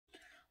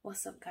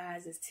What's up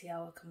guys, it's Tia.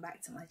 Welcome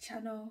back to my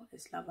channel.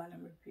 It's Love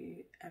Island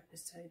Review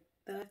episode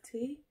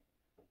 30.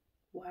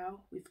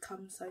 Wow, we've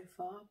come so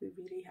far, we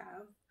really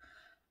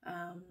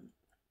have.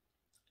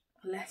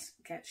 Let's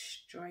get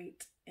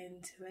straight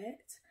into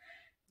it.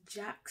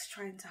 Jack's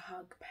trying to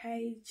hug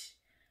Paige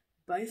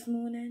both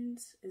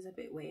mornings is a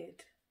bit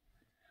weird.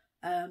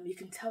 You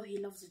can tell he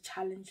loves a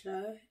challenge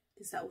though.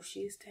 Is that all she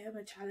is to him,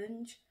 a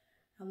challenge?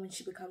 And when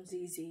she becomes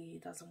easy, he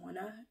doesn't want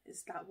her.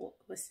 Is that what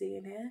we're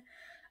seeing here?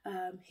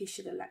 He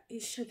should let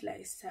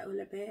it settle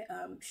a bit.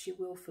 She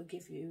will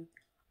forgive you,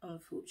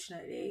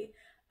 unfortunately.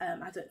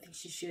 I don't think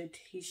she should.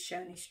 He's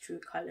shown his true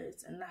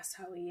colours, and that's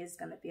how he is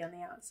going to be on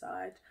the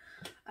outside.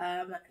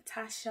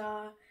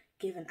 Tasha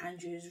giving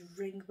Andrew his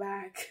ring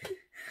back.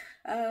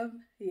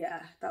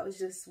 Yeah, that was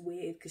just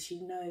weird because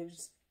she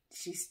knows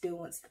she still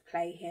wants to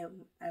play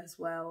him as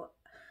well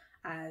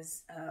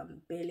as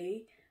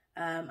Billy.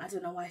 I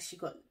don't know why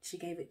she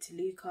gave it to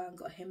Luca and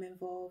got him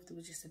involved. It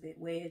was just a bit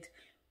weird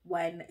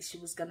when she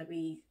was gonna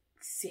be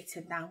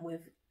sitting down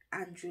with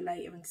Andrew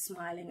later and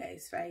smiling at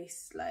his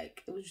face.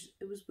 Like it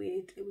was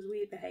weird. It was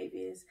weird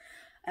behaviours.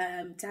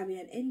 Dami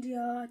and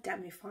India.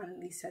 Dami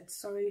finally said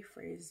sorry for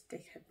his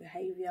dickhead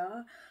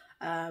behaviour.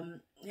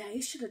 Yeah,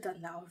 he should have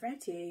done that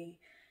already.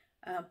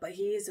 But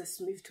he is a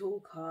smooth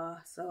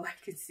talker, so I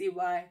can see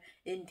why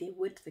India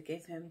would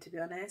forgive him, to be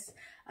honest.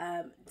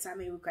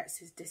 Dami regrets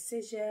his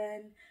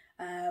decision.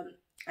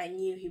 I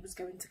knew he was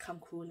going to come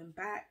crawling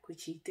back,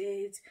 which he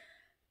did.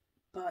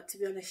 But to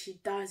be honest, she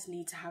does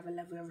need to have a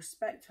level of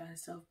respect for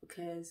herself,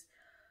 because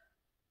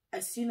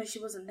as soon as she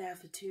wasn't there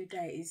for 2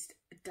 days,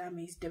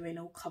 Dami's doing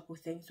a couple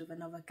things with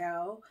another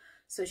girl.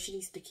 So she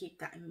needs to keep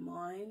that in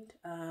mind.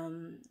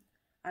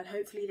 And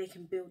hopefully they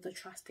can build the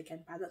trust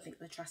again, but I don't think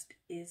the trust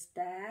is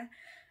there.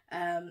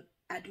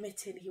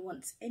 Admitting he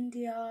wants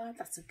India,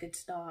 that's a good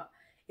start.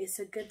 It's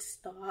a good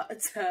start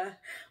to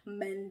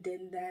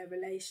mending their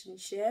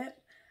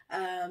relationship.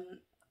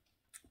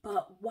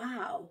 But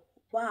wow,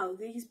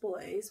 these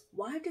boys,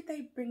 why did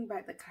they bring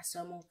back the Casa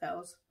Amor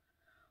girls?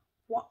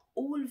 What,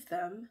 all of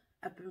them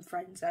have been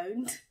friend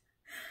zoned.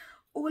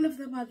 All of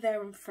them are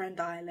there on Friend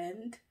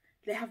Island.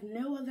 They have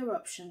no other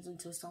options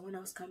until someone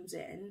else comes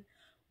in.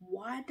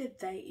 Why did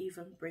they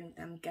even bring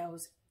them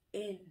girls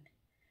in?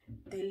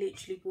 They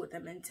literally brought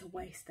them in to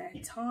waste their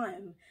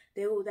time.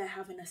 They're all there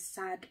having a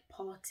sad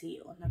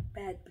party on a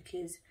bed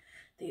because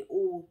they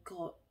all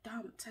got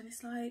dumped. And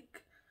it's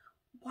like,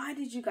 why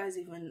did you guys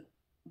even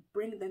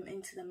bring them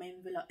into the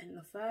main villa in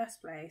the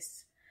first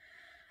place?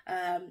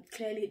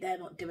 Clearly they're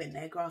not doing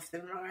their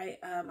grafting right.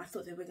 I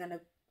thought they were going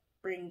to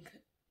bring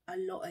a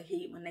lot of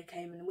heat when they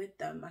came in with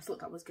them. I thought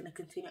that was going to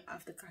continue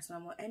after Casa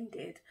Amor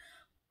ended,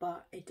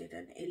 but it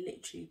didn't. It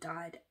literally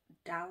died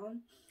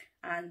down.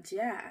 And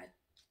yeah,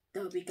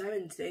 they'll be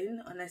going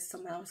soon unless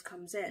someone else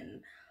comes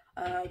in.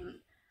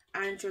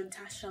 Andrew and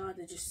Tasha,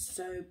 they're just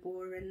so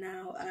boring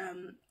now.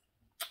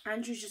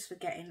 Andrew's just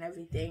forgetting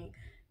everything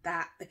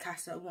that the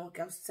Casa Amor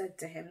girl said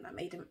to him that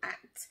made him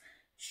act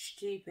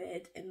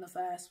stupid in the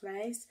first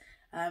place.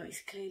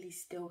 He's clearly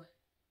still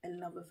in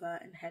love with her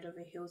and head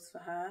over heels for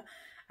her,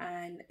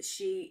 and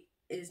she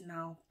is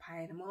now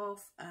paying him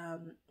off,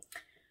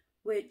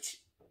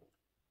 which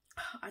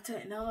I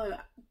don't know.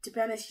 To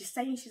be honest, she's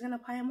saying she's going to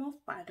pay him off,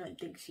 but I don't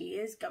think she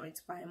is going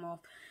to pay him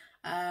off.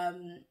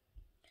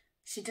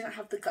 She didn't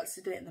have the guts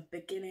to do it in the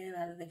beginning.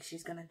 I don't think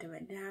she's going to do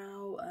it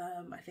now.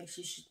 I think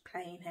she's just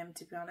playing him,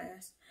 to be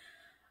honest.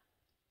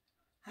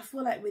 I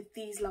feel like with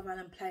these Love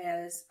Island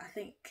players, I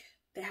think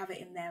they have it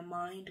in their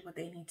mind what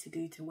they need to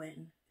do to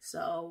win.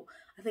 So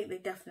I think they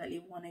definitely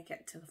want to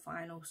get to the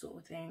final sort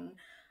of thing.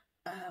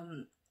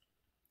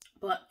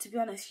 But to be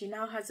honest, she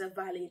now has a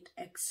valid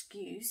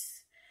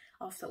excuse.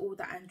 After all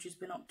that Andrew's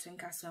been up to in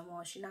Casa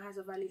Amor, she now has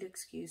a valid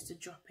excuse to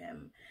drop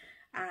him,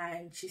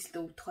 and she's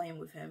still toying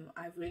with him.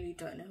 I really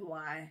don't know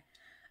why.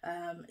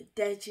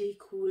 Deji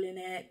calling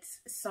it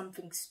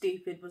something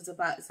stupid was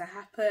about to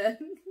happen.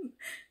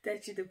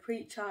 Deji the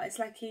preacher, it's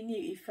like he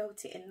knew, he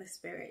felt it in the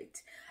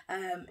spirit.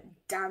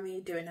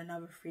 Dami doing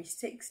another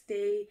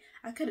 360.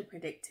 I could have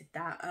predicted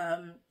that.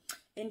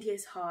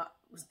 India's heart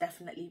was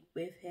definitely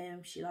with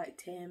him. She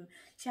liked him.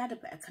 She had a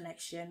better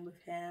connection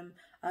with him.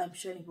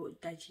 She only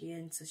brought Deji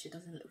in so she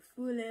doesn't look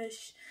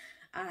foolish.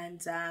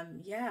 And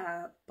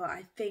yeah, but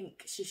I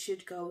think she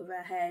should go with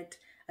her head.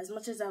 As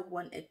much as I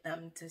wanted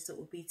them to sort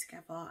of be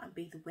together and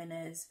be the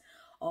winners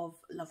of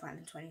Love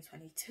Island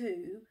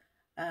 2022,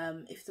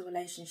 if the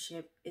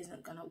relationship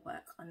isn't going to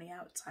work on the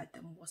outside,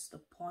 then what's the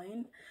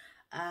point?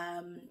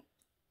 And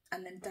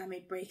then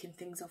Dami breaking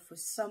things off with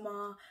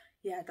Summer.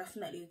 Yeah,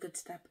 definitely a good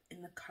step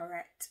in the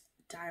correct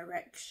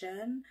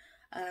direction.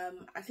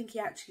 I think he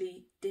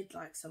actually did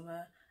like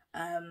Summer,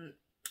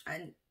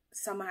 and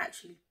Summer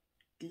actually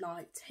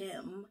liked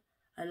him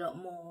a lot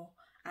more,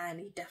 and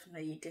he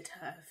definitely did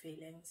hurt her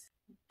feelings.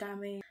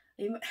 Dami,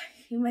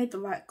 he made the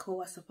right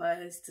call, I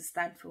suppose, to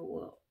stand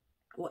for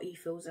what he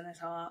feels in his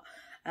heart.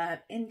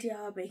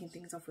 India breaking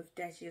things off with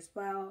Deji as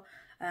well.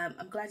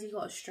 I'm glad he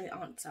got a straight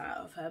answer out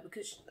of her,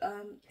 because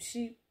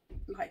she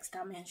likes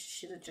Dami and she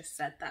should have just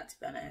said that, to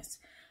be honest.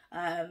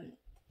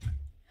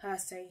 Her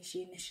saying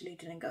she initially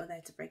didn't go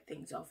there to break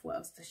things off. What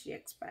else does she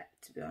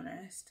expect, to be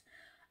honest?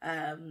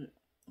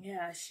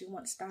 Yeah, she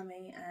wants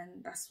Dami,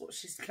 and that's what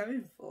she's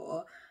going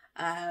for.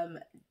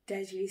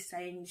 Deji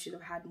saying you should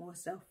have had more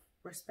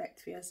self-respect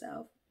for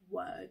yourself.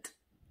 Word.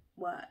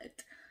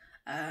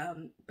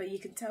 But you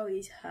can tell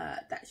he's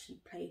hurt that she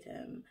played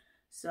him,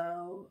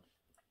 so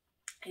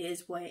it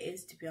is what it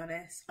is, to be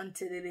honest,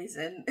 until it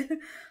isn't.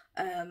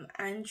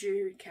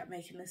 Andrew kept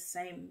making the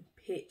same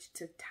pitch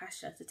to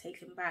Tasha to take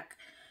him back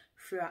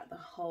throughout the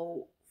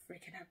whole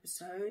freaking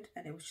episode,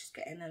 and it was just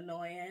getting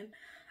annoying.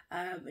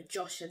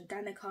 Josh and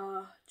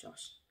Danica.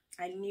 Josh,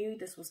 I knew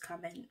this was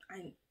coming.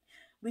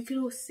 We could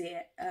all see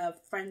it.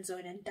 Friend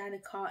zone and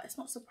Danica, it's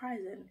not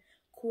surprising,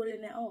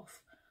 calling it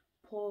off.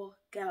 Poor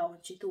girl,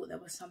 she thought there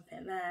was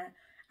something there,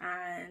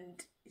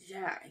 and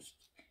yeah,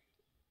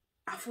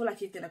 I feel like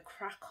he's gonna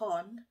crack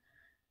on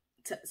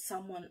to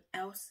someone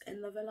else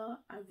in the villa.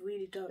 I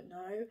really don't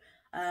know.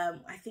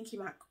 I think he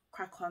might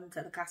crack on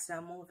to the Casa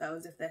Amor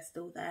girls if they're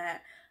still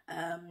there.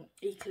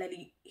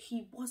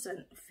 He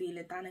wasn't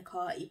feeling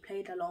Danica. He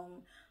played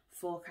along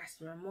for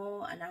Casa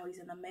Amor, and now he's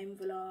in the main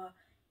villa.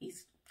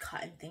 He's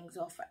cutting things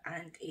off,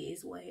 and it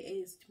is what it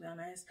is, to be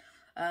honest.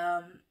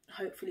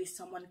 Hopefully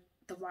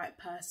the right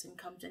person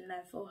comes in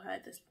there for her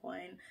at this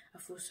point. I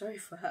feel sorry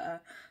for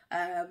her.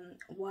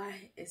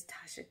 Why is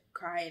Tasha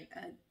crying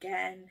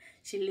again?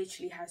 She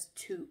literally has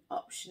two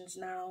options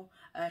now.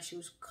 She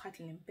was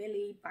cuddling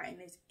Billy, biting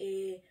his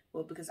ear.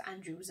 Well, because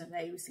Andrew wasn't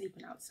there, he was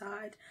sleeping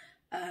outside.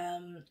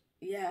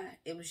 Yeah,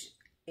 it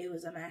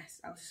was a mess.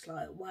 I was just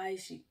like, why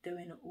is she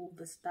doing all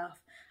the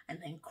stuff and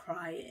then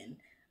crying?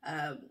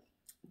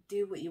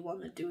 Do what you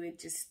want to do, it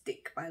just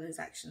stick by those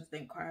actions,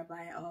 don't cry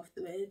about it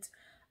afterwards.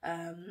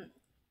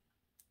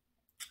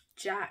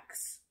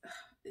 Jax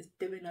is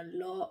doing a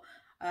lot.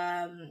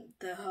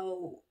 The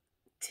whole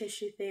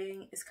tissue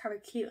thing is kind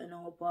of cute and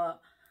all,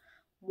 but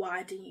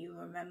why didn't you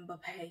remember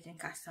Paige and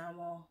Casa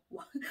Amor?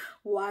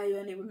 Why are you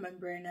only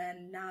remembering her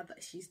now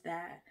that she's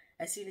there?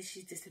 As soon as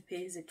she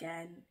disappears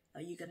again,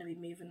 are you going to be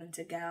moving on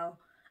to Girl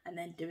and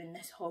then doing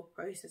this whole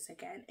process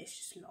again? It's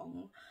just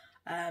long.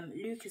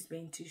 Luke is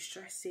being too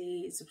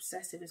stressy, it's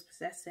obsessive, it's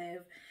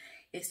possessive,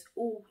 it's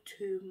all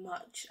too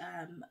much,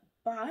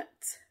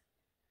 but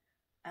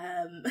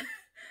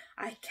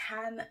I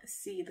can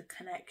see the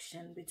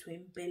connection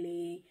between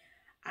Billy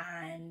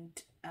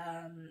and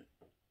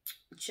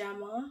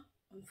Gemma.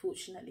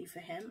 Unfortunately for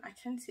him, I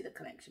can see the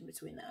connection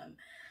between them,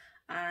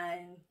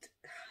 and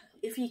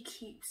if he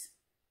keeps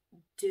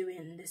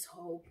doing this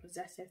whole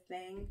possessive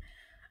thing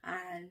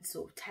and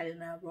sort of telling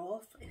her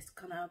off, it's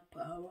gonna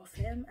put her off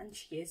him, and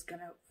she is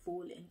gonna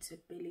fall into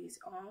Billy's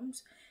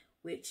arms,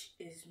 which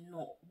is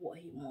not what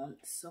he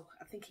wants. So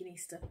I think he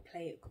needs to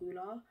play it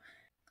cooler.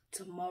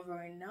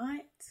 Tomorrow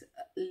night,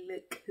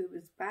 look who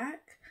is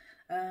back.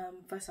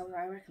 First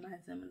I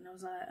recognised him, and I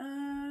was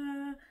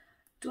like,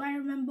 do I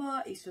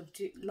remember? He's from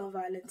Love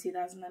Island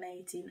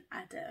 2018,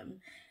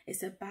 Adam.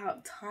 It's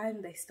about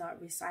time they start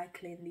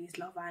recycling these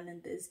Love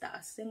Islanders that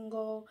are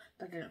single,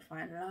 that didn't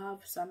find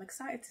love. So I'm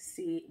excited to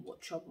see what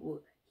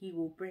trouble he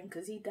will bring,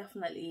 because he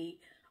definitely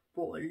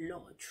brought a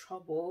lot of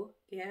trouble,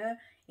 yeah,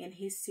 in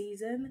his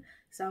season.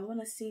 So I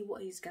want to see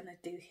what he's going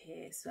to do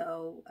here.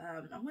 So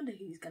I wonder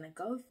who he's going to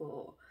go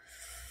for.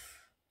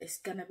 It's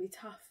gonna be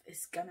tough.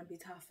 It's gonna be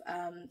tough.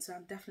 So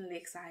I'm definitely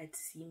excited to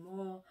see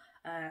more.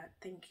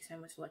 Thank you so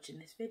much for watching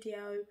this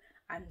video,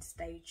 and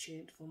stay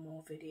tuned for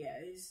more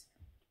videos.